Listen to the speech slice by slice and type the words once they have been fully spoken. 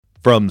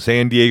From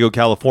San Diego,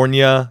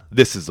 California,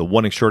 this is the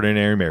One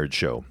Extraordinary Marriage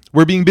Show,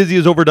 where being busy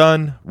is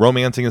overdone,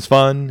 romancing is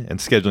fun, and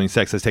scheduling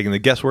sex has taken the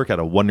guesswork out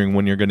of wondering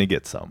when you're going to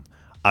get some.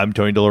 I'm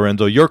Tony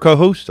DiLorenzo, your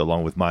co-host,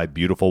 along with my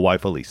beautiful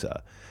wife,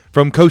 Elisa.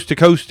 From coast to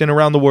coast and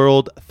around the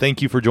world,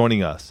 thank you for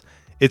joining us.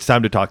 It's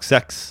time to talk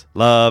sex,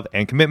 love,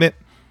 and commitment.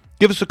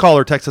 Give us a call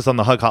or text us on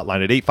the Hug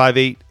Hotline at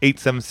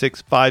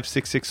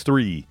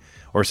 858-876-5663,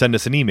 or send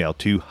us an email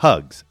to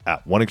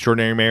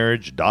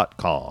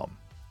hugs@oneextraordinarymarriage.com.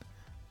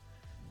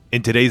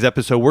 In today's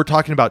episode, we're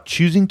talking about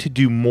choosing to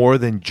do more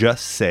than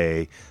just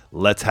say,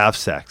 let's have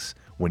sex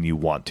when you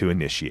want to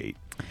initiate.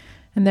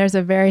 And there's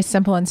a very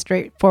simple and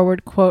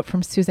straightforward quote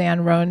from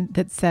Suzanne Rohn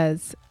that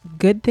says,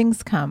 good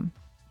things come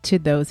to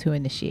those who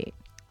initiate.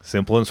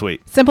 Simple and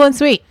sweet. Simple and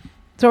sweet.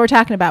 That's what we're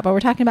talking about. But we're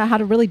talking about how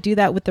to really do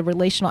that with the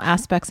relational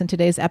aspects in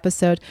today's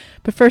episode.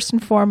 But first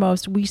and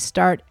foremost, we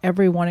start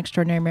every One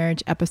Extraordinary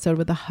Marriage episode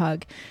with a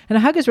hug. And a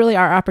hug is really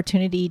our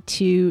opportunity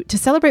to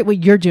celebrate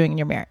what you're doing in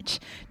your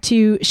marriage,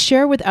 to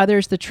share with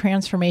others the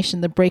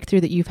transformation, the breakthrough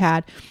that you've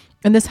had.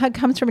 And this hug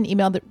comes from an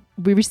email that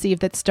we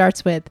received that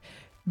starts with,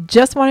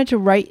 just wanted to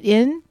write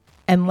in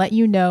and let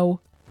you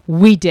know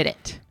we did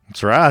it.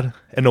 That's right.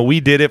 And a we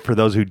did it, for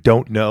those who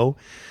don't know,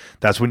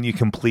 that's when you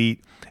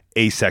complete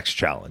a sex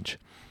challenge.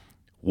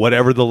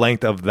 Whatever the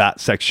length of that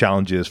sex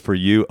challenge is for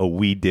you, a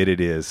we did it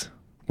is.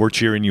 We're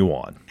cheering you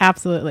on.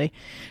 Absolutely.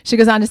 She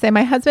goes on to say,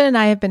 my husband and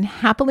I have been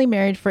happily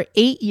married for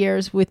 8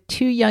 years with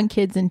 2 young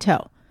kids in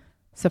tow.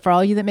 So for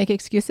all you that make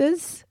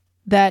excuses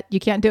that you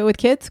can't do it with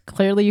kids,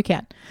 clearly you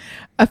can.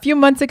 A few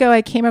months ago,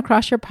 I came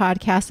across your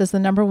podcast as the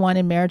 #1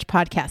 in marriage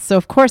podcast. So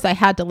of course I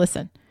had to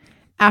listen.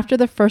 After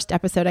the first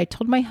episode, I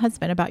told my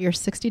husband about your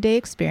 60-day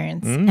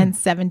experience and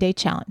 7-day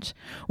challenge.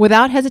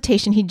 Without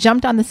hesitation, he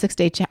jumped on the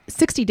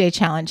 60-day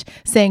challenge,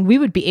 saying we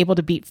would be able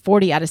to beat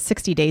 40 out of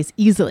 60 days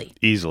easily.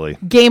 Easily.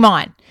 Game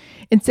on.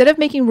 Instead of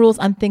making rules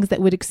on things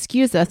that would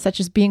excuse us, such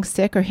as being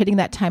sick or hitting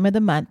that time of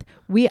the month,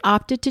 we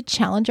opted to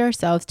challenge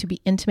ourselves to be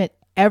intimate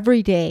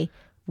every day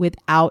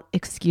without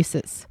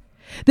excuses.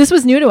 This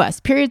was new to us.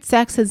 Period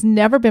sex has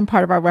never been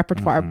part of our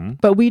repertoire,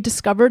 but we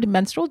discovered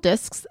menstrual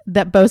discs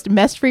that boast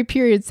mess-free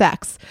period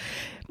sex.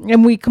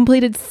 And we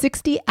completed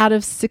 60 out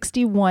of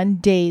 61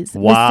 days,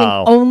 Wow.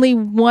 missing only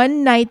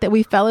one night that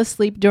we fell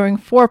asleep during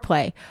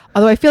foreplay.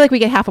 Although I feel like we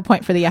get half a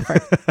point for the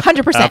effort.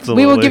 100%.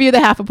 We will give you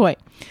the half a point.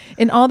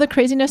 In all the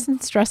craziness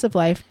and stress of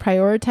life,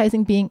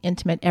 prioritizing being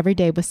intimate every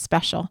day was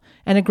special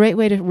and a great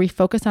way to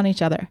refocus on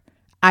each other.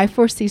 I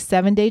foresee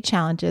 7-day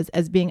challenges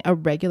as being a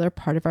regular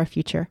part of our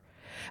future.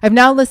 I've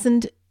now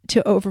listened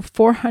to over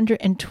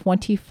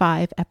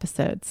 425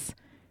 episodes,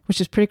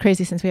 which is pretty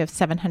crazy since we have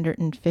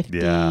 750,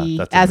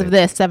 as of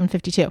this,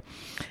 752.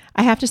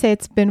 I have to say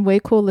it's been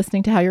way cool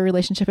listening to how your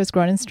relationship has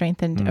grown and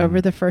strengthened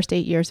over the first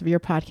 8 years of your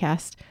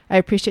podcast. I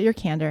appreciate your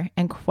candor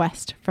and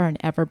quest for an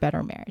ever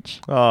better marriage.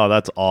 Oh,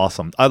 that's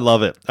awesome. I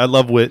love it. I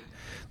love what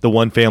the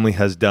One Family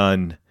has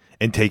done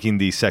in taking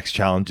these sex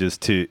challenges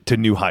to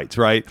new heights,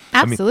 right?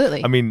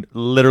 Absolutely. I mean,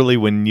 literally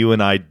when you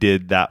and I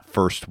did that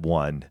first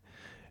one,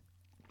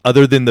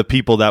 other than the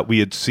people that we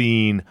had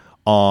seen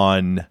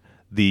on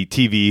the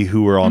TV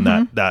who were on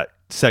that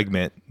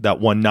segment that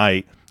one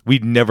night,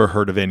 we'd never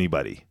heard of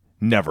anybody.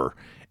 Never.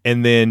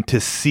 And then to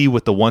see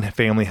what the One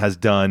Family has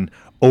done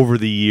over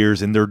the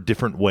years in their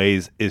different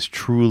ways is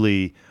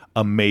truly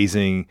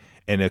amazing.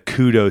 And a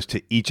kudos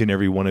to each and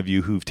every one of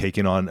you who've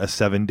taken on a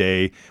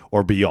 7-day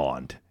or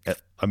beyond.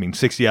 I mean,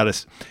 60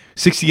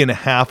 and a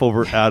half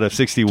out of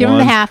 61. Give them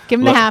the half. Give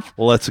them the half.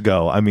 Let's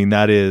go. I mean,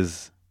 that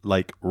is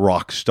like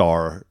rock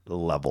star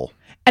level.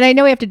 And I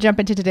know we have to jump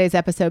into today's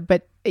episode,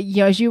 but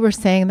as you were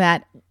saying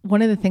that,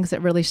 one of the things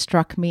that really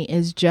struck me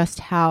is just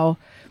how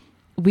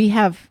we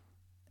have,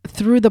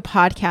 through the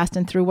podcast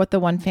and through what the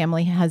One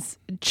Family has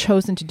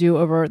chosen to do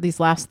over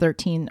these last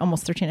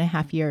almost 13 and a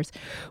half years,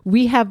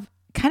 we have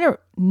kind of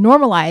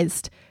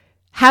normalized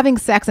having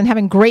sex and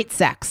having great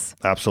sex.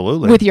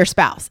 Absolutely. With your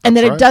spouse. And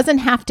That's that right. it doesn't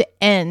have to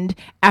end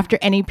after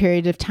any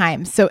period of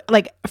time. So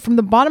like from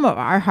the bottom of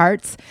our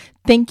hearts,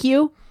 thank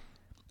you.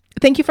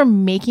 Thank you for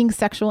making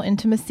sexual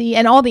intimacy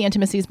and all the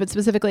intimacies, but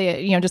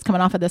specifically, just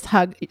coming off of this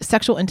hug,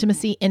 sexual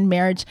intimacy in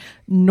marriage,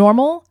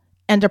 normal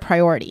and a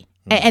priority.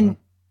 And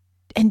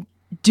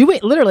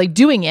literally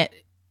doing it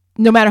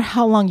no matter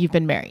how long you've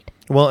been married.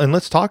 Well, and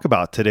let's talk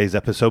about today's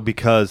episode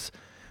because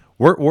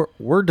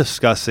we're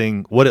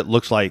discussing what it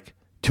looks like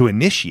to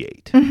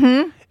initiate,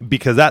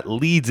 because that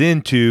leads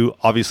into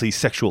obviously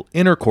sexual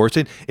intercourse,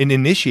 and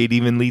initiate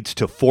even leads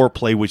to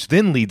foreplay, which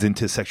then leads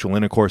into sexual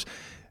intercourse.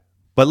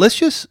 But let's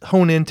just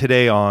hone in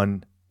today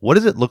on what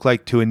does it look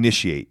like to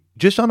initiate,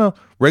 just on a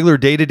regular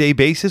day-to-day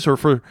basis, or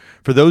for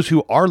those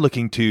who are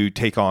looking to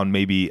take on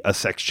maybe a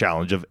sex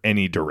challenge of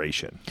any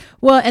duration.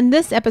 Well, and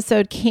this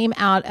episode came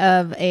out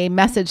of a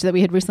message that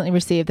we had recently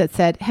received that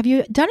said, have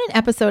you done an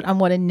episode on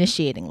what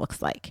initiating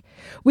looks like?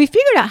 We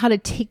figured out how to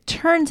take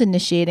turns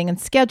initiating and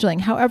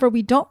scheduling. However,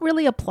 we don't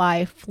really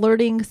apply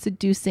flirting,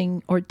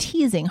 seducing, or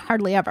teasing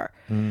hardly ever.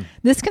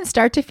 This can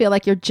start to feel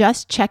like you're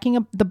just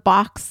checking the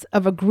box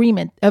of the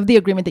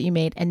agreement that you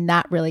made and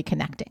not really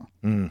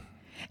connecting.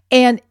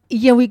 And,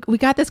 we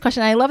got this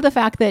question. I love the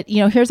fact that,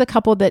 here's a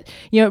couple that,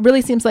 it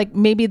really seems like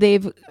maybe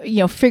they've,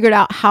 figured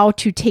out how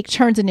to take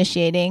turns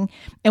initiating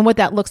and what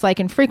that looks like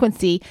in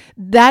frequency.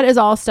 That is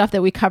all stuff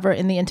that we cover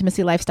in the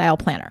Intimacy Lifestyle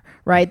Planner,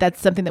 right?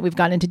 That's something that we've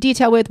gone into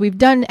detail with. We've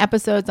done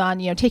episodes on,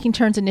 taking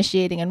turns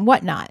initiating and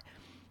whatnot.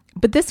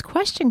 But this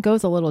question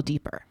goes a little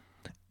deeper.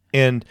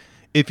 And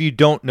if you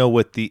don't know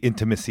what the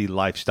intimacy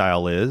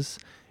lifestyle is,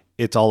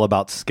 it's all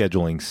about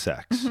scheduling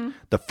sex. Mm-hmm.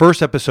 The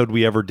first episode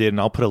we ever did,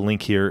 and I'll put a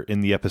link here in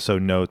the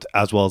episode notes,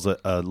 as well as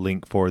a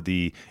link for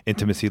the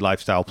Intimacy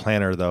Lifestyle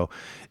Planner, though,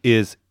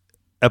 is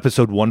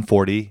episode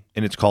 140,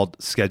 and it's called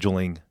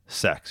Scheduling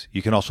Sex.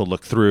 You can also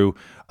look through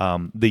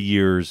the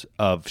years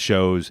of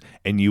shows,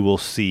 and you will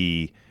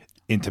see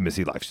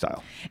Intimacy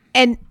Lifestyle.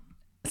 And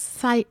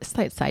slight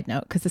side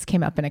note, because this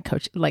came up in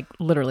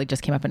literally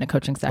just came up in a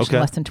coaching session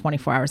less than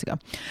 24 hours ago.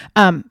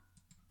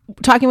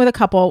 Talking with a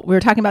couple, we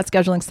were talking about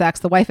scheduling sex.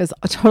 The wife is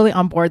totally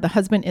on board. The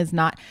husband is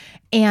not.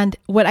 And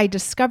what I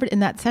discovered in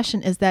that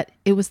session is that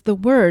it was the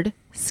word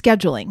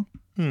scheduling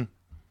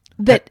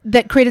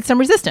that created some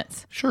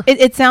resistance. Sure.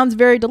 It sounds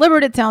very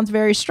deliberate. It sounds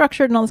very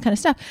structured and all this kind of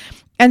stuff.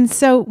 And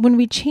so when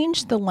we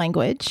changed the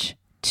language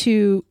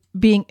to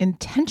being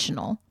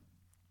intentional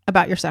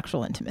about your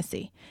sexual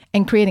intimacy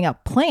and creating a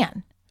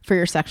plan for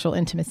your sexual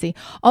intimacy,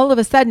 all of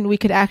a sudden we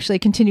could actually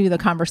continue the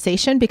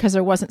conversation because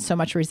there wasn't so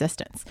much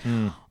resistance.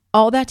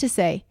 All that to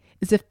say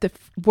is if the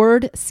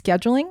word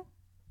scheduling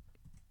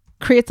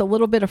creates a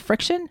little bit of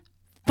friction,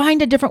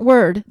 find a different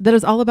word that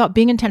is all about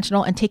being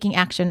intentional and taking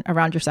action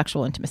around your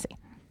sexual intimacy.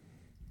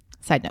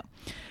 Side note.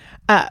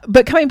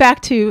 But coming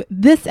back to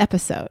this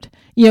episode,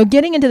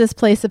 getting into this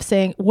place of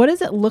saying, what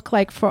does it look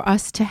like for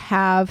us to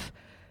have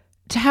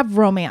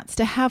romance,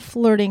 to have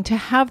flirting, to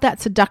have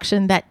that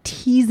seduction, that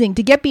teasing,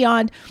 to get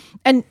beyond.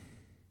 And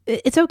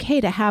it's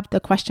okay to have the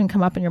question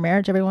come up in your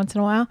marriage every once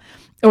in a while,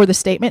 or the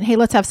statement, hey,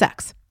 let's have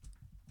sex.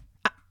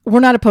 We're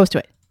not opposed to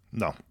it.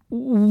 No.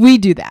 We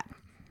do that.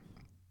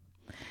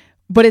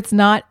 But it's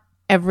not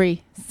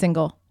every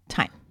single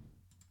time.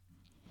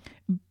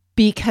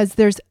 Because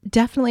there's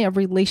definitely a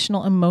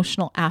relational,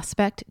 emotional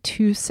aspect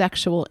to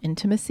sexual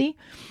intimacy.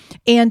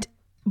 And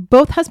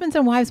both husbands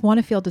and wives want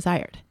to feel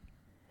desired.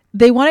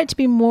 They want it to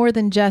be more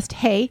than just,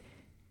 hey,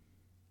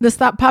 this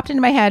thought popped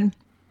into my head.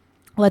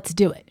 Let's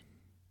do it.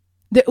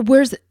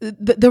 Where's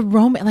the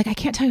romance? Like, I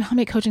can't tell you how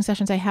many coaching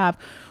sessions I have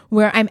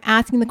where I'm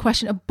asking the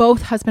question of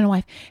both husband and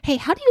wife, hey,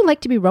 how do you like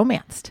to be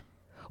romanced?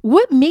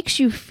 What makes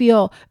you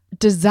feel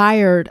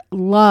desired,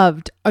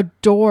 loved,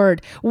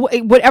 adored,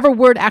 whatever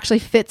word actually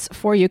fits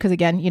for you? Because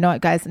again,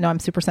 guys know I'm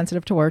super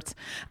sensitive to words.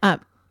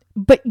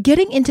 But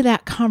getting into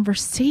that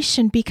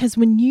conversation, because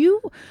when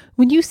you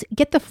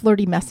get the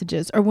flirty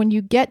messages or when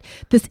you get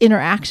this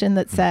interaction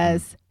that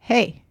says,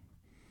 hey,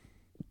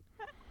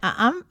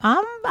 I'm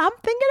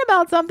thinking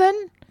about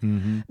something.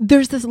 Mm-hmm.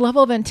 There's this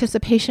level of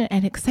anticipation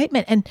and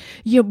excitement, and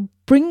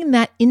bringing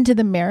that into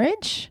the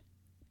marriage.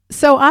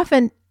 So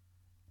often,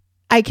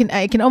 I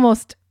can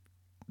almost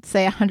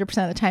say 100%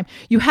 of the time,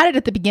 you had it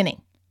at the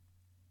beginning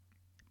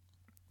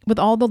with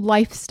all the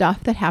life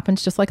stuff that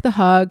happens, just like the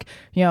hug.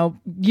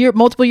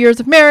 Multiple years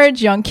of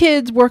marriage, young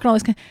kids, work, and all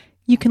this kind.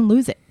 You can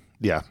lose it.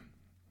 Yeah.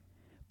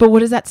 But what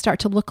does that start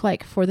to look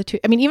like for the two?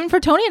 I mean, even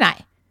for Tony and I.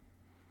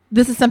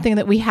 This is something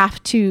that we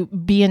have to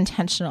be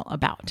intentional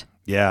about.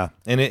 Yeah.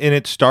 And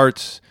it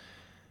starts,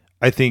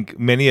 I think,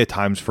 many a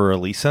times for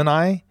Elisa and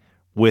I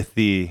with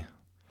the,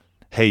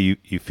 hey,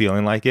 you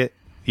feeling like it?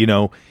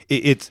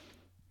 It's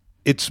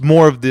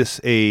more of this,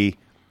 a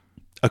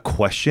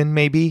question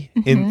maybe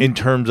in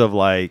terms of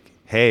like,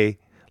 hey,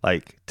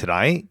 like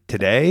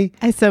today.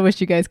 I so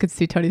wish you guys could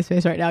see Tony's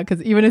face right now,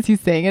 because even as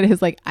he's saying it,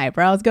 his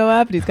eyebrows go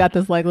up and he's got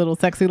this little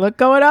sexy look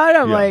going on.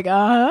 I'm like,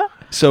 uh-huh.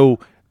 So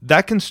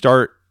that can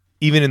start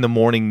even in the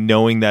morning,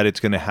 knowing that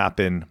it's going to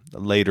happen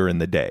later in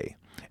the day.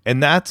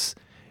 And that's,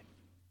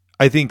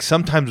 I think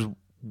sometimes,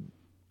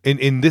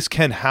 and this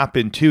can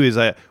happen too, is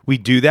that we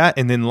do that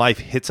and then life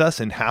hits us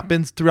and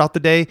happens throughout the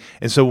day.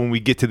 And so when we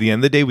get to the end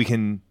of the day, we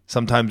can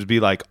sometimes be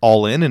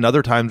all in, and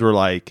other times we're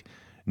like,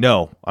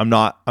 no, I'm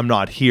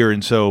not here.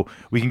 And so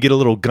we can get a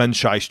little gun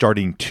shy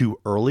starting too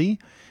early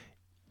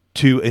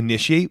to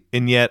initiate.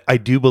 And yet I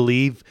do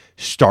believe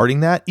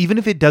starting that, even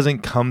if it doesn't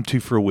come to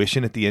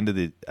fruition at the end of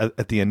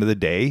the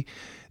day,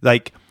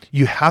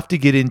 you have to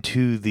get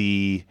into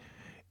the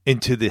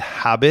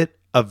habit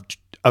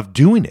of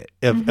doing it,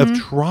 of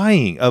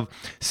trying, of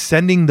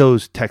sending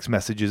those text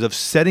messages, of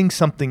setting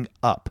something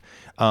up.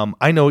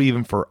 I know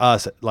even for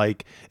us,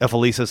 if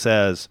Elisa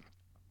says,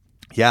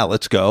 yeah,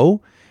 let's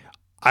go,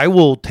 I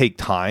will take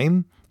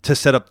time to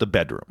set up the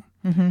bedroom.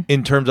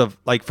 In terms of,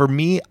 for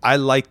me, I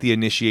like the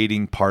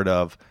initiating part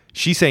of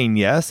she's saying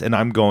yes, and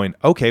I'm going,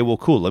 okay, well,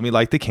 cool. Let me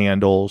light the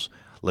candles.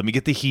 Let me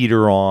get the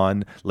heater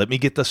on. Let me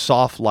get the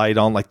soft light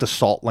on, like the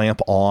salt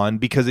lamp on,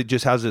 because it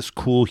just has this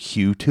cool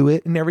hue to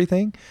it and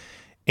everything.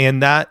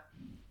 And that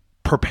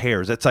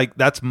prepares.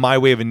 That's my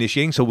way of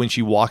initiating. So when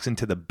she walks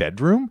into the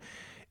bedroom,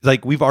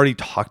 like we've already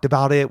talked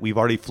about it. We've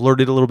already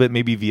flirted a little bit,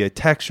 maybe via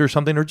text or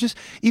something, or just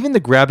even the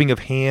grabbing of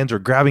hands or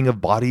grabbing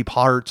of body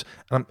parts.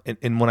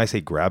 And when I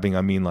say grabbing,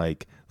 I mean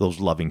like those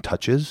loving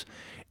touches,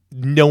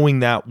 knowing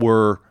that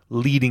we're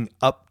leading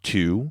up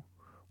to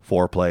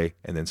foreplay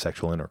and then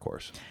sexual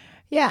intercourse.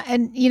 Yeah.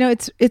 And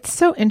it's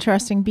so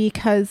interesting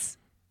because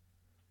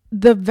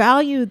the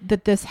value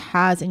that this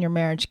has in your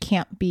marriage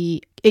can't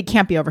be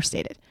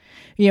overstated.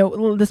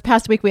 This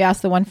past week we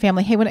asked the one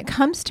family, hey, when it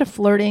comes to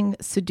flirting,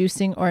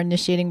 seducing, or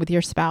initiating with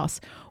your spouse,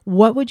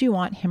 what would you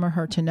want him or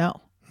her to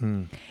know?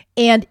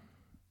 And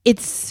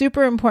it's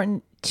super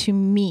important to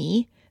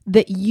me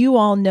that you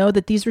all know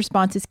that these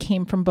responses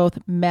came from both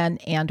men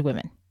and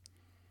women.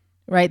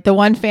 Right. The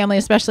one family,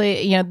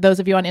 especially,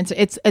 those of you on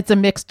Instagram, it's a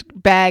mixed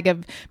bag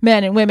of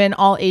men and women,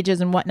 all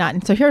ages and whatnot.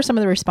 And so here are some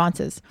of the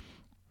responses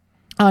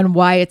on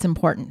why it's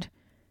important.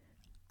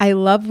 I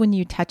love when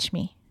you touch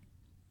me.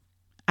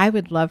 I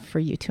would love for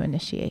you to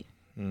initiate.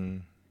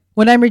 When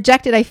I'm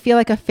rejected, I feel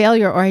like a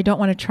failure or I don't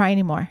want to try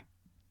anymore.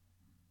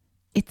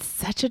 It's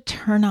such a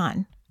turn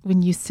on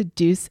when you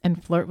seduce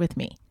and flirt with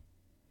me.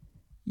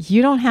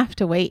 You don't have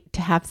to wait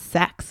to have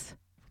sex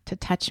to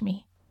touch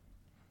me.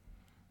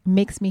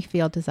 Makes me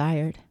feel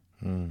desired.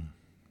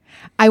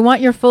 I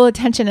want your full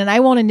attention and I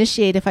won't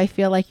initiate if I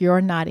feel like you're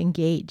not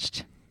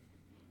engaged.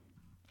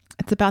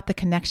 It's about the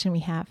connection we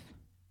have.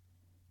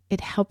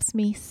 It helps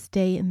me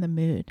stay in the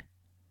mood.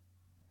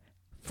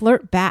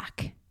 Flirt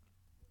back.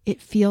 It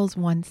feels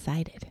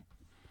one-sided.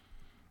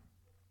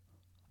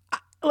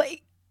 I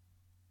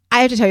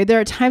have to tell you, there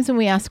are times when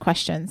we ask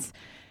questions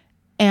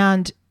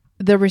and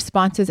the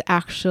responses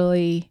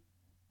actually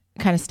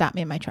kind of stop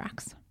me in my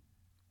tracks.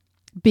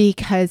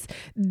 Because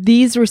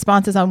these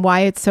responses on why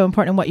it's so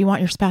important and what you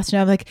want your spouse to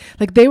know, like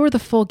they were the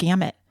full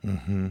gamut.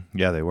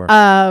 Yeah, they were.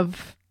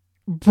 Of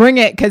bring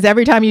it, because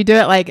every time you do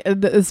it, like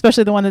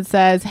especially the one that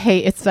says, hey,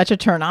 it's such a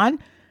turn on.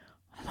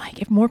 I'm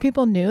like, if more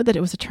people knew that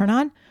it was a turn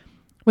on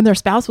when their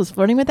spouse was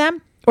flirting with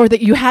them, or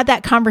that you had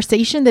that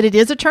conversation that it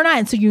is a turn on,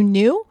 and so you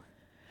knew,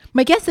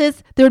 my guess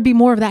is there would be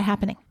more of that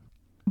happening.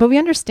 But we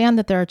understand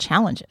that there are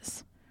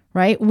challenges.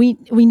 Right? We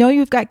know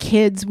you've got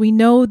kids. We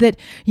know that,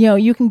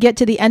 you can get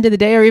to the end of the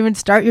day or even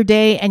start your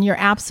day and you're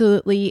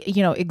absolutely,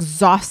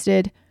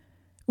 exhausted.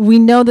 We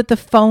know that the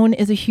phone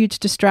is a huge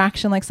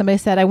distraction. Like somebody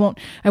said, I won't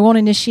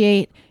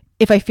initiate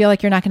if I feel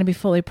like you're not going to be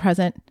fully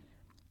present.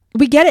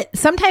 We get it.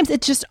 Sometimes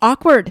it's just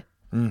awkward.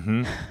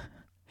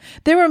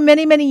 There were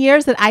many, many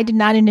years that I did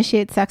not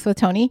initiate sex with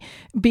Tony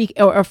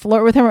or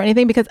flirt with him or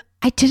anything because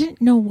I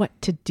didn't know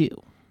what to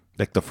do.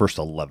 Like the first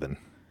 11.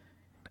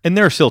 And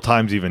there are still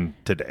times even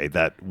today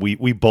that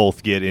we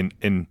both get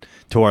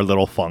into our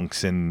little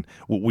funks and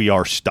we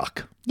are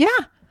stuck. Yeah.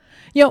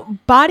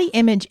 Body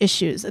image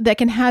issues that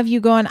can have you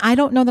going, I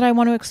don't know that I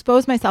want to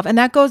expose myself. And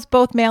that goes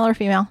both male or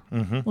female.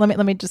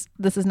 Let me just,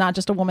 this is not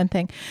just a woman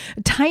thing.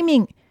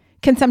 Timing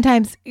can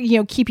sometimes,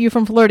 keep you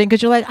from flirting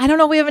because you're like, I don't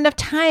know, we have enough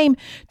time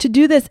to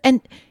do this.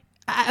 And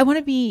I want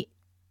to be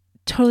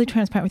totally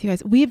transparent with you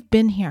guys. We've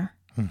been here.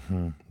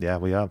 Yeah,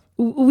 we have.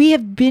 We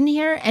have been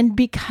here, and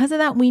because of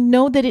that, we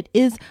know that it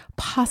is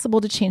possible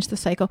to change the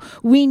cycle.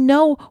 We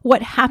know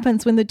what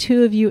happens when the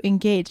two of you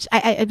engage.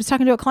 I was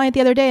talking to a client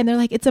the other day, and they're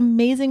like, it's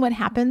amazing what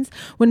happens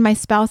when my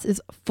spouse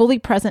is fully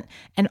present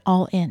and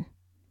all in.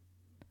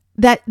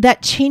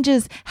 That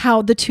changes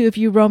how the two of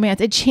you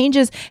romance. It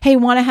changes, hey,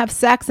 want to have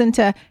sex,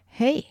 into,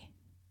 hey,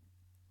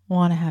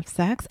 want to have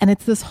sex. And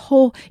it's this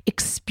whole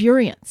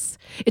experience.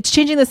 It's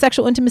changing the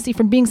sexual intimacy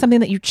from being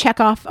something that you check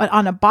off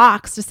on a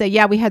box to say,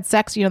 yeah, we had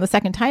sex, the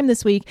second time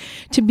this week,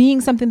 to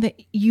being something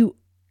that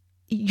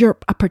you're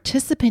a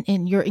participant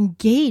in, you're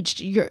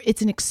engaged,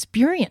 it's an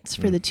experience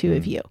for the two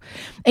of you.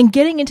 And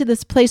getting into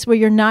this place where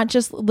you're not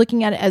just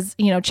looking at it as,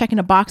 checking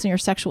a box in your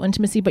sexual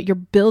intimacy, but you're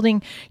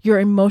building your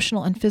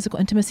emotional and physical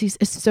intimacies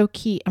is so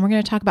key. And we're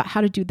going to talk about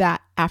how to do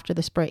that after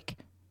this break.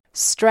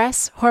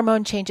 Stress,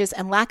 hormone changes,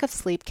 and lack of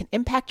sleep can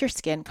impact your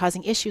skin,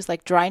 causing issues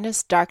like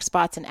dryness, dark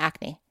spots, and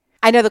acne.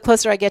 I know the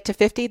closer I get to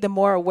 50, the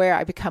more aware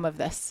I become of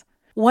this.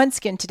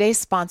 OneSkin, today's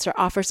sponsor,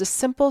 offers a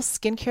simple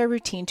skincare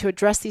routine to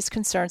address these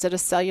concerns at a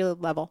cellular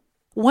level.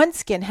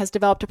 OneSkin has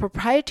developed a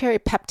proprietary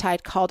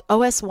peptide called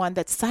OS1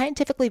 that's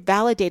scientifically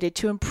validated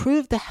to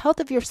improve the health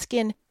of your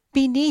skin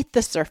beneath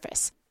the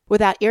surface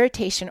without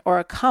irritation or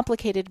a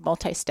complicated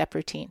multi-step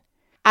routine.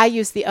 I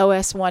use the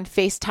OS1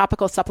 face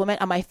topical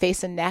supplement on my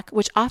face and neck,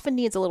 which often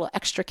needs a little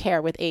extra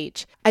care with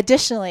age.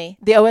 Additionally,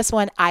 the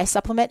OS1 eye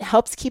supplement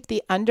helps keep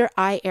the under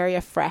eye area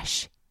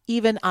fresh,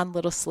 even on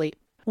little sleep.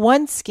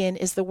 OneSkin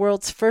is the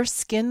world's first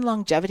skin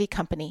longevity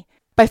company.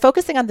 By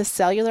focusing on the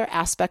cellular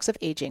aspects of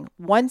aging,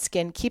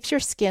 OneSkin keeps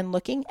your skin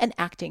looking and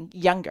acting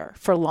younger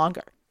for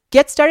longer.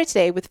 Get started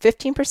today with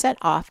 15%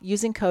 off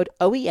using code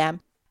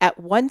OEM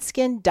at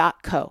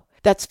oneskin.co.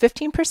 That's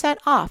 15%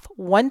 off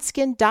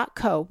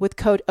oneskin.co with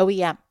code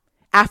OEM.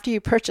 After you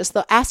purchase,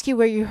 they'll ask you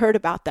where you heard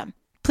about them.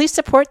 Please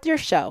support your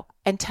show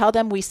and tell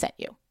them we sent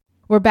you.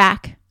 We're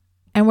back,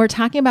 and we're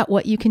talking about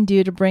what you can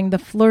do to bring the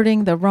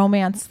flirting, the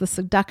romance, the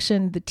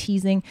seduction, the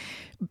teasing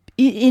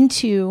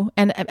into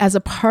and as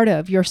a part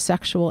of your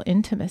sexual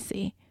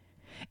intimacy.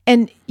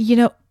 And,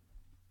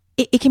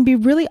 it can be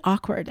really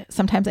awkward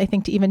sometimes, I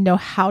think, to even know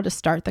how to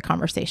start the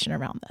conversation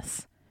around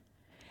this.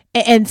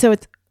 And so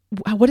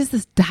what does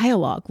this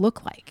dialogue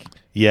look like?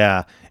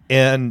 Yeah.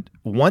 And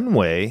one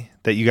way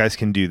that you guys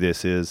can do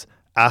this is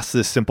ask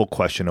this simple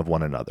question of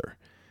one another.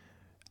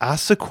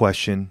 Ask the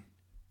question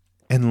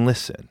and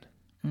listen.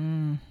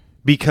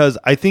 Because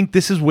I think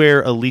this is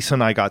where Elisa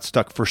and I got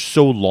stuck for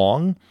so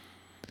long.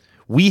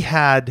 We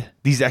had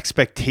these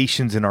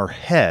expectations in our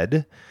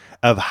head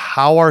of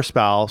how our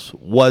spouse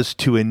was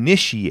to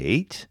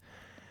initiate,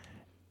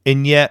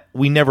 and yet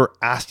we never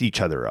asked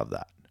each other of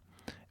that.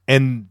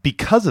 And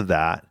because of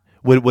that,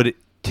 what would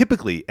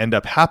typically end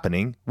up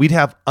happening, we'd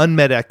have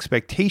unmet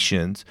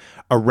expectations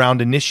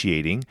around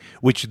initiating,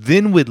 which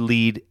then would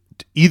lead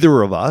to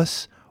either of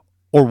us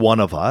or one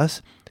of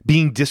us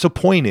being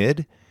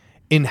disappointed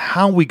in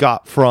how we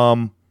got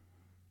from,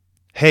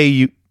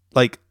 hey,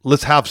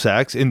 let's have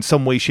sex in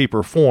some way, shape,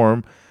 or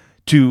form,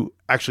 to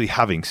actually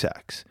having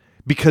sex.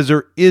 Because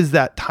there is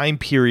that time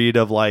period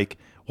of like,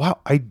 wow,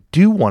 I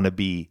do want to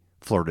be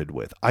flirted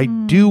with. I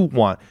do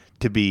want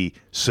to be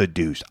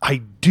seduced. I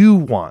do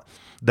want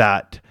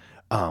that.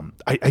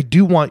 I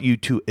do want you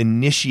to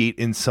initiate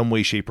in some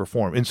way, shape, or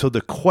form. And so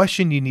the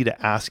question you need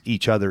to ask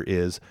each other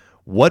is,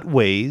 what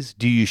ways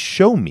do you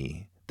show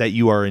me that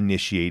you are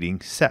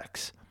initiating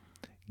sex?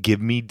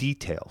 Give me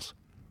details.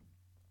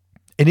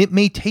 And it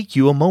may take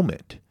you a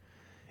moment.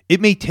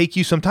 It may take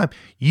you some time.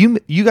 You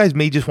guys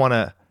may just want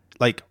to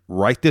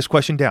write this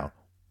question down.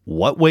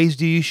 What ways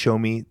do you show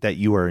me that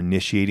you are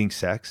initiating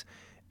sex?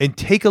 And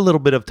take a little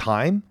bit of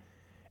time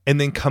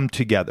and then come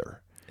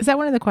together. Is that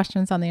one of the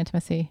questions on the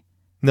intimacy?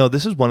 No,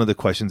 this is one of the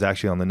questions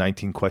actually on the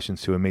 19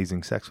 questions to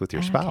amazing sex with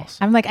your spouse.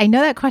 I'm I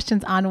know that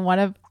question's on one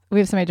of, we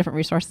have so many different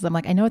resources. I'm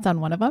I know it's on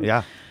one of them.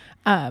 Yeah.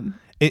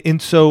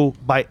 And so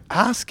by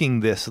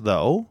asking this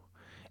though,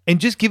 and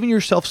just giving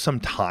yourself some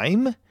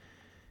time,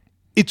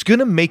 it's going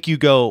to make you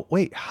go,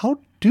 wait,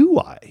 how do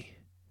I?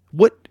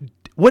 What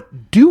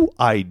do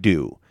I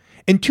do?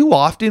 And too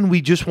often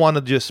we just want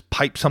to just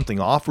pipe something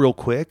off real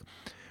quick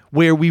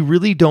where we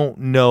really don't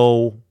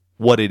know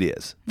what it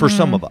is for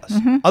some of us.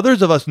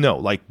 Others of us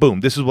know, boom,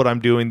 this is what I'm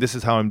doing. This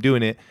is how I'm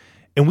doing it.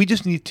 And we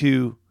just need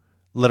to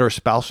let our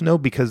spouse know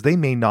because they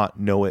may not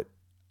know it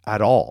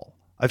at all.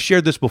 I've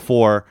shared this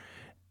before,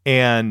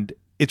 and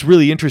it's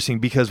really interesting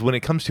because when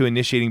it comes to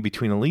initiating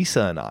between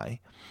Elisa and I,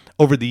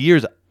 over the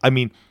years,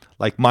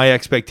 my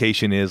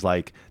expectation is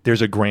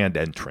there's a grand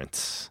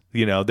entrance.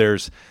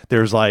 There's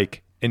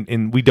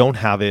and we don't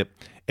have it,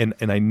 and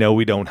I know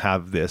we don't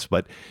have this,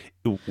 but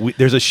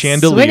there's a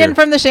chandelier. Swinging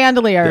from the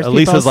chandeliers.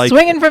 Elisa's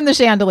swinging from the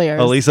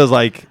chandeliers. Elisa's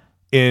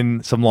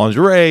in some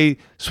lingerie,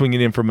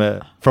 swinging in from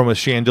a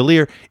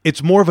chandelier.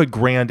 It's more of a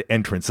grand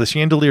entrance. The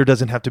chandelier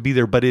doesn't have to be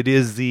there, but it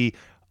is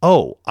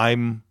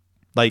I'm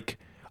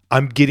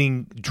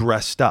getting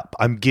dressed up.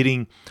 I'm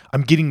getting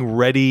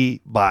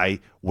ready by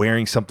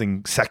wearing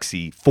something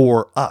sexy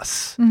for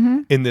us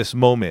in this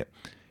moment.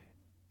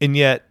 And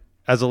yet,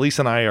 as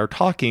Elisa and I are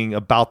talking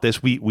about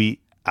this, we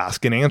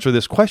ask and answer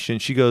this question.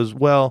 She goes,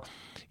 well,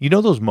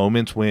 those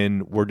moments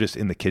when we're just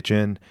in the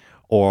kitchen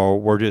or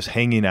we're just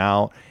hanging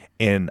out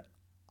and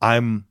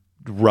I'm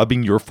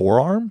rubbing your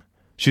forearm?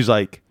 She's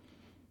like,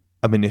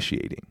 I'm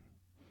initiating.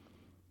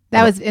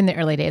 That was in the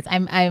early days.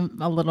 I'm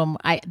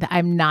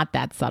not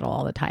that subtle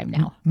all the time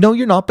now. No,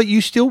 you're not, but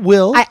you still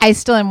will. I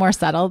still am more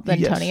subtle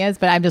than Tony is,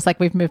 but I'm just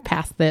we've moved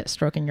past the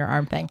stroking your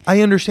arm thing. I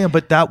understand,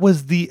 but that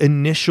was the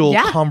initial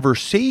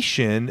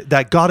conversation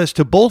that got us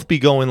to both be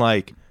going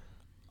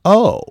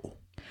oh.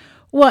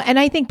 Well, and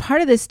I think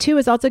part of this too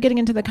is also getting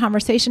into the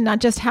conversation, not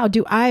just how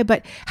do I,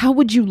 but how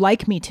would you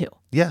like me to?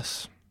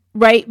 Yes.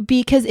 Right?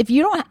 Because if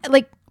you don't,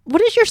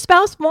 what does your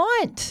spouse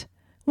want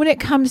when it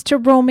comes to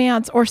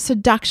romance or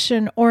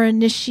seduction or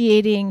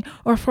initiating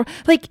or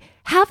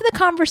have the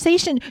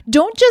conversation.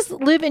 Don't just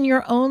live in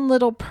your own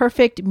little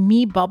perfect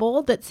me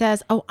bubble that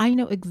says, oh, I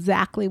know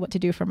exactly what to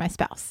do for my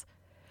spouse.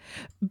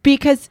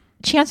 Because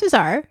chances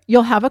are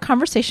you'll have a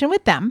conversation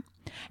with them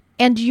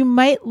and you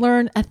might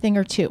learn a thing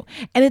or two.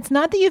 And it's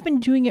not that you've been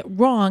doing it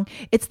wrong.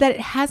 It's that it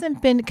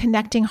hasn't been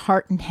connecting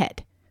heart and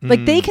head.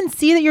 They can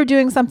see that you're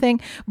doing something,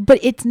 but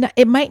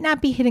it might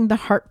not be hitting the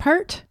heart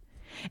part.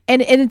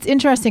 And it's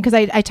interesting because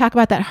I talk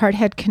about that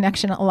heart-head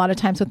connection a lot of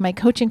times with my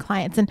coaching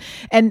clients.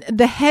 And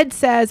the head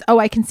says, oh,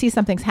 I can see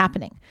something's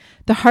happening.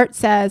 The heart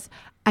says,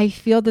 I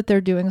feel that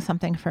they're doing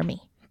something for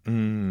me.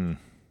 And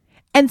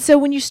so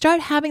when you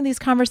start having these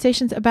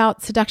conversations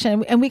about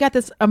seduction, and we got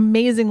this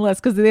amazing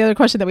list, because the other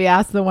question that we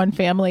asked the one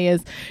family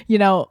is,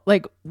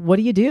 what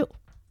do you do?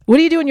 What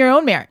do you do in your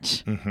own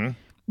marriage?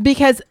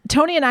 Because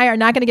Tony and I are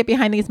not going to get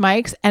behind these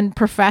mics and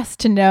profess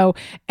to know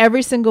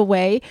every single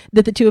way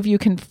that the two of you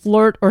can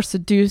flirt or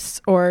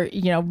seduce or,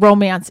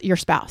 romance your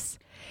spouse.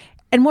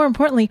 And more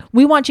importantly,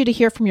 we want you to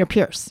hear from your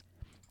peers.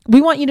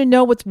 We want you to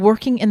know what's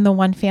working in the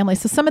one family.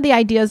 So some of the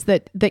ideas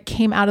that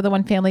came out of the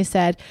one family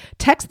said,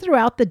 text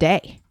throughout the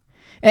day.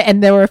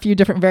 And there were a few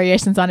different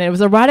variations on it. It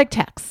was erotic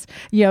texts,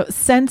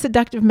 send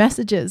seductive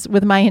messages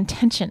with my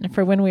intention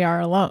for when we are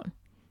alone.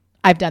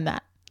 I've done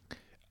that.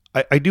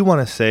 I do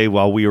want to say,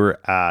 while we were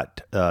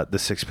at the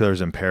Six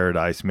Pillars in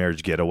Paradise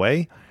Marriage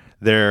Getaway,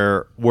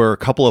 there were a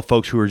couple of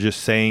folks who were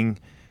just saying,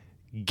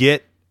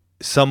 get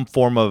some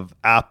form of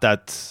app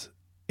that's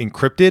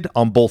encrypted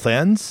on both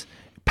ends,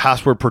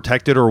 password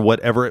protected or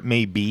whatever it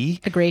may be.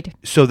 Agreed.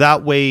 So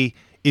that way,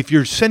 if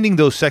you're sending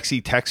those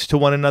sexy texts to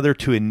one another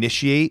to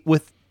initiate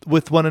with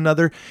one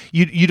another,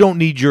 you don't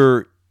need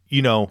your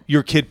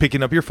kid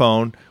picking up your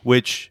phone,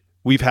 which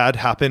we've had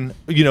happen,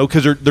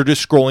 because they're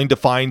just scrolling to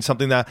find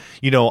something that,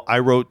 I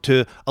wrote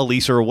to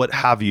Elisa or what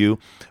have you,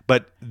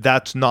 but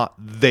that's not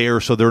there.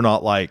 So they're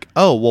not like,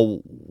 oh,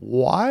 well,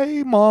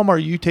 why, Mom, are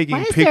you taking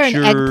pictures? Why is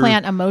there an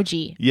eggplant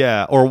emoji?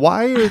 Yeah. Or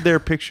why are there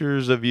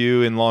pictures of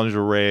you in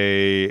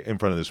lingerie in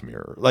front of this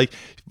mirror? Like,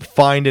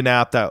 find an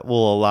app that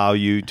will allow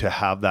you to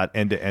have that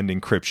end-to-end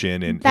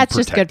encryption and that's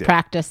and just good it.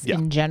 practice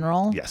in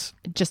general. Yes.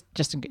 Just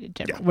in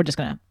general. Yeah. We're just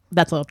going to.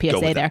 That's a little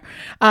PSA there.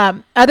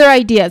 Other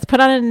ideas: put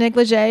on a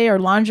negligee or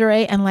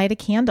lingerie and light a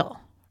candle.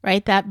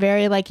 Right, that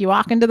very you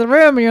walk into the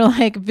room and you're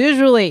like,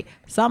 visually,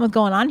 something's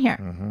going on here.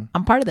 Mm-hmm.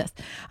 I'm part of this.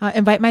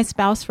 Invite my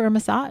spouse for a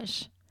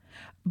massage.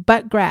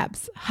 Butt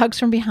grabs, hugs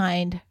from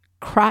behind,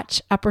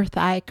 crotch, upper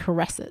thigh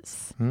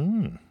caresses.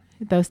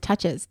 Those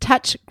touches: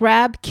 touch,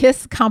 grab,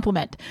 kiss,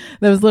 compliment.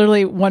 There was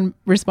literally one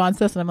response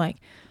to this, and I'm like,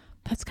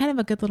 that's kind of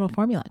a good little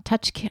formula.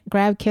 Touch,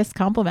 grab, kiss,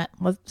 compliment.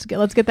 Let's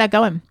get that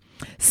going.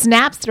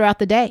 Snaps throughout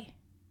the day.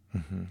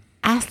 Mm-hmm.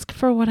 Ask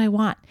for what I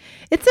want.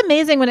 It's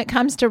amazing when it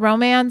comes to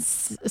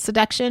romance,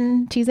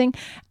 seduction, teasing.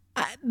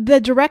 The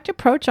direct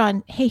approach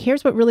on, hey,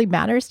 here's what really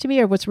matters to me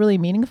or what's really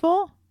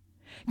meaningful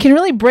can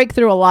really break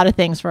through a lot of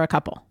things for a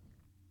couple.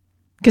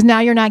 Because now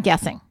you're not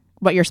guessing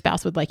what your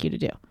spouse would like you to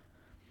do.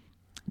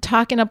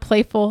 Talk in a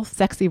playful,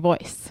 sexy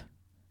voice.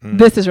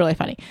 This is really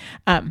funny.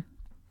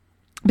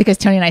 Because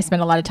Tony and I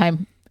spend a lot of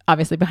time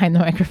obviously behind the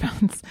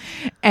microphones.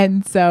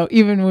 And so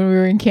even when we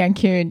were in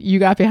Cancun, you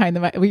got behind the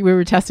mic. We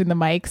were testing the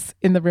mics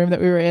in the room that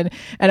we were in.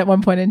 And at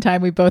one point in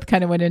time, we both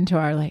kind of went into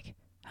our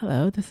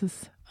hello, this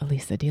is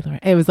Elisa De Lorenzo.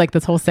 It was like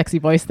this whole sexy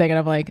voice thing. And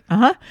I'm like,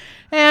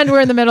 And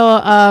we're in the middle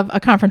of a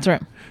conference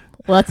room.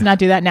 Let's not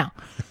do that now.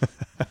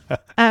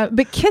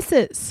 But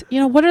kisses,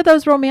 what are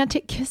those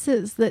romantic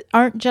kisses that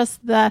aren't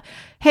just the,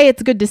 hey,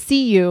 it's good to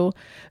see you,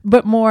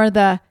 but more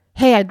the,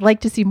 hey, I'd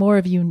like to see more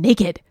of you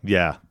naked.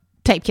 Yeah.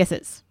 Type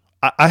kisses.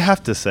 I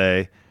have to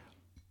say,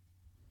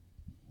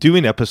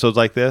 doing episodes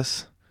like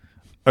this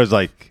is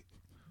like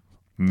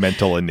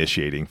mental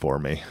initiating for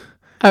me.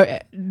 Oh,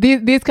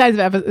 these kinds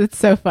of episodes, it's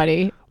so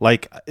funny.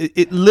 Like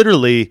it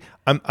literally,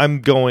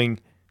 I'm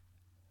going,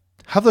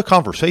 have the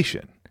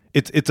conversation.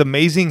 It's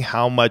amazing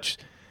how much,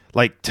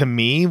 to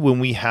me, when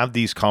we have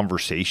these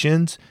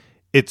conversations,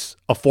 it's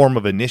a form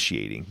of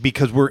initiating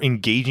because we're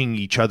engaging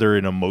each other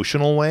in an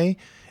emotional way.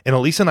 And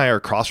Elisa and I are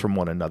across from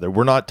one another.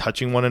 We're not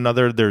touching one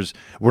another.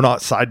 We're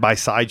not side by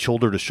side,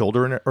 shoulder to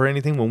shoulder or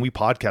anything. When we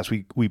podcast,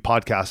 we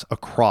podcast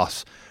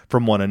across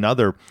from one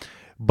another.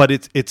 But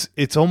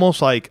it's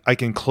almost like I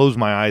can close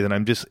my eyes and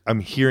I'm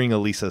hearing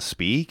Elisa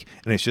speak,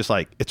 and it's just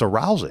it's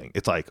arousing.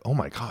 It's like, oh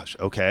my gosh,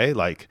 okay,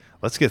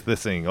 let's get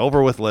this thing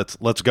over with.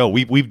 Let's go.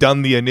 We've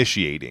done the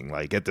initiating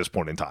at this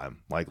point in time.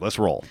 Let's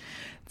roll.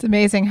 It's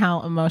amazing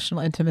how emotional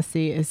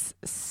intimacy is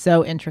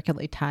so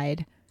intricately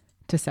tied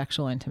to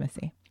sexual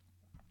intimacy.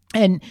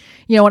 And,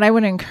 what I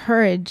want to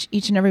encourage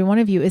each and every one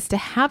of you is to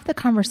have the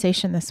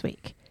conversation this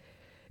week.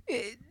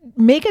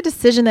 Make a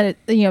decision that,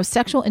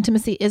 sexual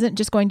intimacy isn't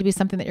just going to be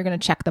something that you're going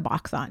to check the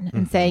box on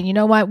and saying, you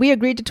know what, we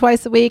agreed to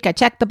twice a week. I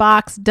checked the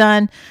box,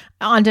 done,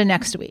 on to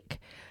next week.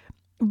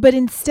 But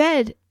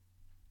instead,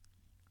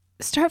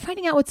 start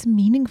finding out what's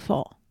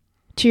meaningful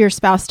to your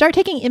spouse. Start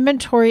taking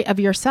inventory of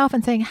yourself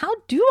and saying, how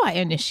do I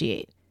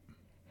initiate?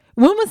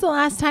 When was the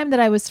last time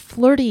that I was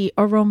flirty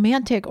or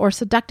romantic or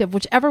seductive,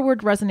 whichever word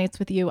resonates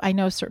with you? I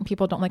know certain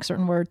people don't like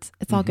certain words.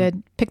 It's all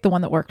good. Pick the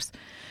one that works.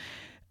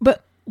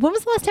 But when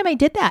was the last time I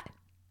did that?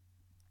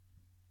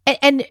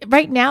 And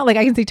right now, I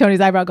can see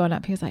Tony's eyebrow going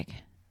up. He was like,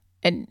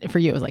 and for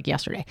you, it was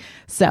yesterday.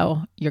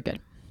 So you're good.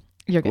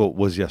 You're good. What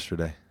was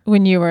yesterday?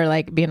 When you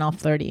were being all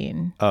flirty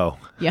and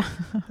yeah.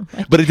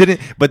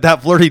 But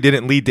that flirty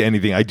didn't lead to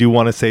anything. I do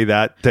want to say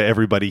that to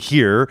everybody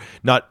here.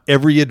 Not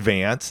every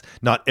advance,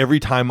 not every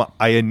time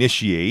I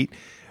initiate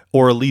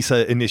or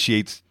Elisa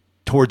initiates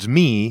towards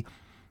me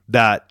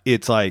that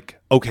it's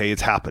okay,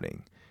 it's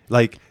happening.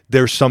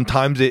 There's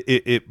sometimes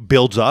it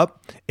builds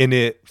up and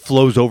it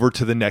flows over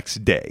to the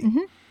next day. Mm-hmm.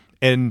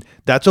 And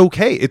that's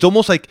okay. It's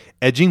almost like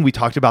edging. We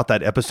talked about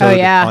that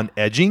episode on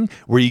edging,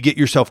 where you get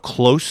yourself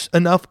close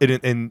enough.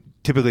 And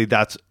typically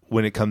that's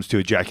when it comes to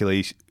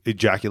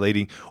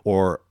ejaculating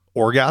or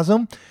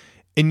orgasm.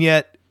 And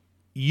yet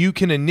you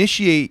can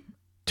initiate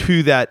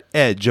to that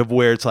edge of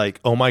where it's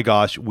oh my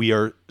gosh, we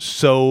are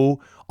so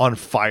on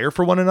fire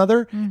for one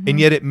another. Mm-hmm. And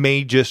yet it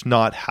may just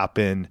not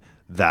happen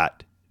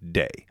that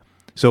day.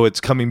 So it's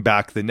coming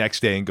back the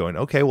next day and going,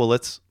 okay, well,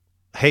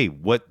 hey,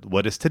 what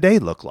does today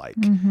look like?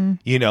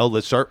 Mm-hmm.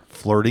 Let's start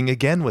flirting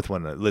again with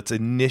one another. Let's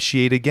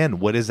initiate again.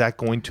 What is that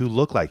going to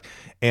look like?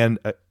 And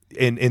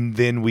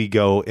then we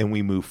go and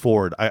we move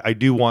forward. I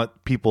do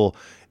want people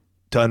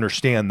to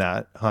understand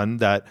that, hun,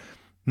 that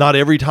not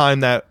every time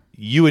that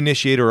you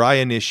initiate or I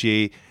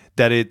initiate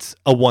that it's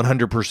a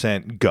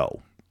 100%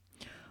 go.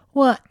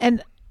 Well,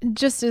 and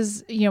just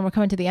as, we're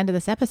coming to the end of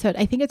this episode,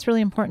 I think it's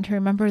really important to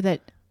remember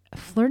that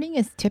flirting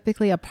is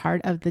typically a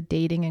part of the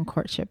dating and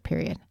courtship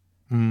period.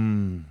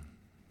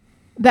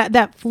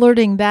 That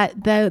flirting,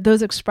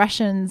 those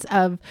expressions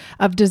of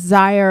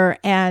desire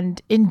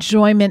and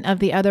enjoyment of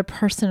the other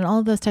person and all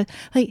of those types,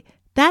 like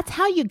that's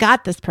how you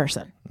got this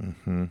person.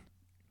 Mm-hmm.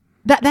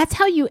 That's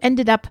how you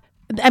ended up.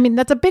 I mean,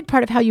 that's a big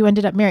part of how you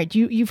ended up married.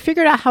 You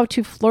figured out how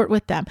to flirt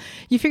with them.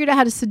 You figured out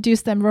how to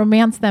seduce them,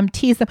 romance them,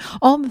 tease them,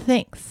 all the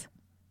things.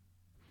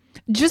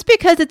 Just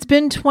because it's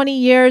been 20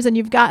 years and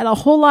you've got a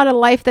whole lot of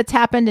life that's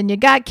happened and you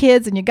got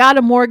kids and you got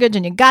a mortgage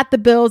and you got the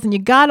bills and you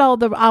got all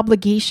the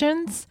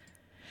obligations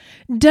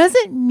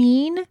doesn't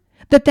mean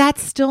that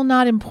that's still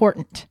not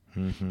important.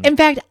 Mm-hmm. In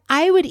fact,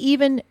 I would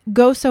even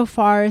go so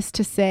far as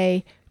to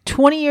say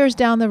 20 years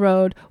down the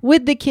road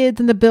with the kids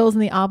and the bills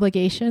and the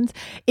obligations,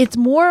 it's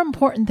more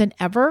important than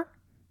ever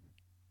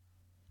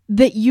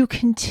that you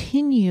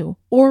continue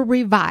or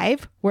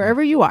revive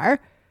wherever you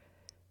are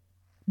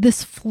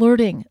this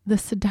flirting, the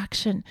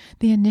seduction,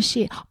 the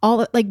initiate,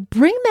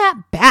 bring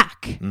that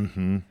back.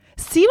 Mm-hmm.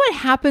 See what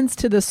happens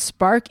to the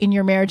spark in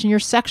your marriage and your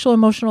sexual,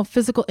 emotional,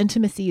 physical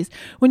intimacies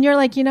when you're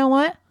like, you know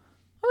what?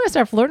 I'm going to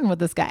start flirting with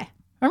this guy.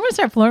 Or I'm going to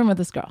start flirting with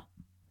this girl.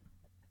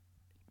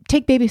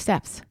 Take baby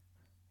steps.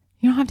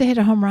 You don't have to hit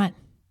a home run.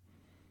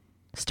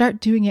 Start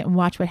doing it and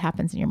watch what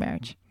happens in your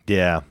marriage.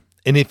 Yeah.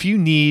 And if you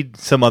need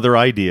some other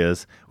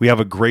ideas, we have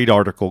a great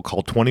article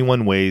called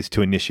 21 Ways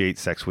to Initiate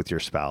Sex with Your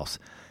Spouse.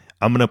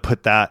 I'm going to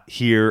put that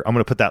here. I'm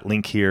going to put that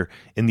link here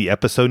in the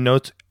episode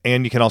notes.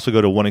 And you can also go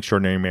to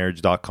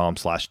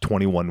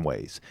oneextraordinarymarriage.com/21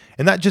 ways.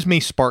 And that just may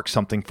spark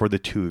something for the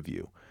two of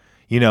you.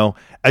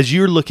 As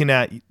you're looking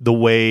at the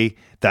way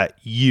that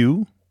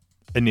you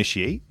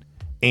initiate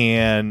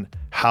and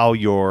how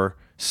your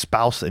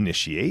spouse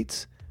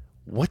initiates,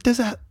 what's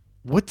that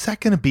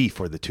going to be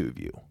for the two of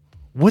you?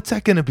 What's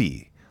that going to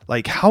be?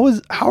 Like, how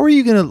are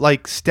you going to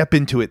step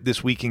into it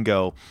this week and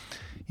go,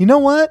 you know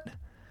what?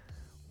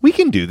 We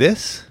can do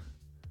this.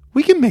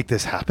 We can make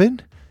this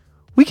happen.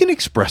 We can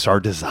express our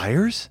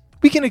desires.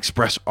 We can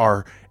express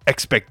our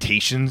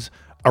expectations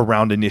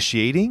around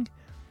initiating.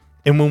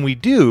 And when we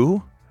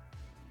do,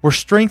 we're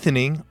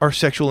strengthening our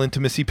sexual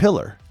intimacy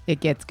pillar.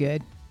 It gets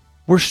good.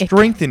 We're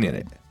strengthening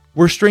it.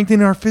 We're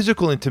strengthening our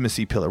physical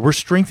intimacy pillar. We're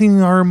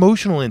strengthening our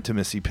emotional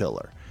intimacy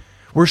pillar.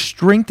 We're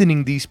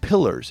strengthening these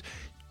pillars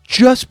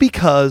just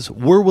because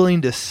we're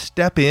willing to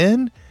step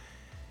in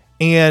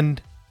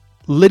and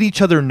let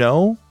each other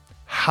know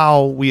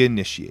how we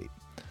initiate.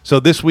 So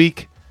this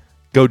week,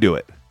 go do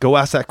it. Go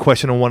ask that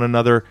question of one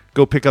another.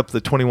 Go pick up the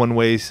 21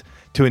 ways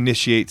to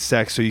initiate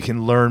sex so you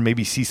can learn,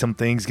 maybe see some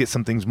things, get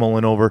some things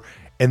mulling over,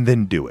 and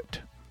then do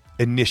it.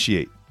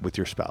 Initiate with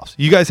your spouse.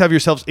 You guys have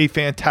yourselves a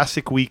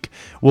fantastic week.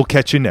 We'll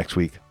catch you next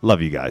week.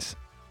 Love you guys.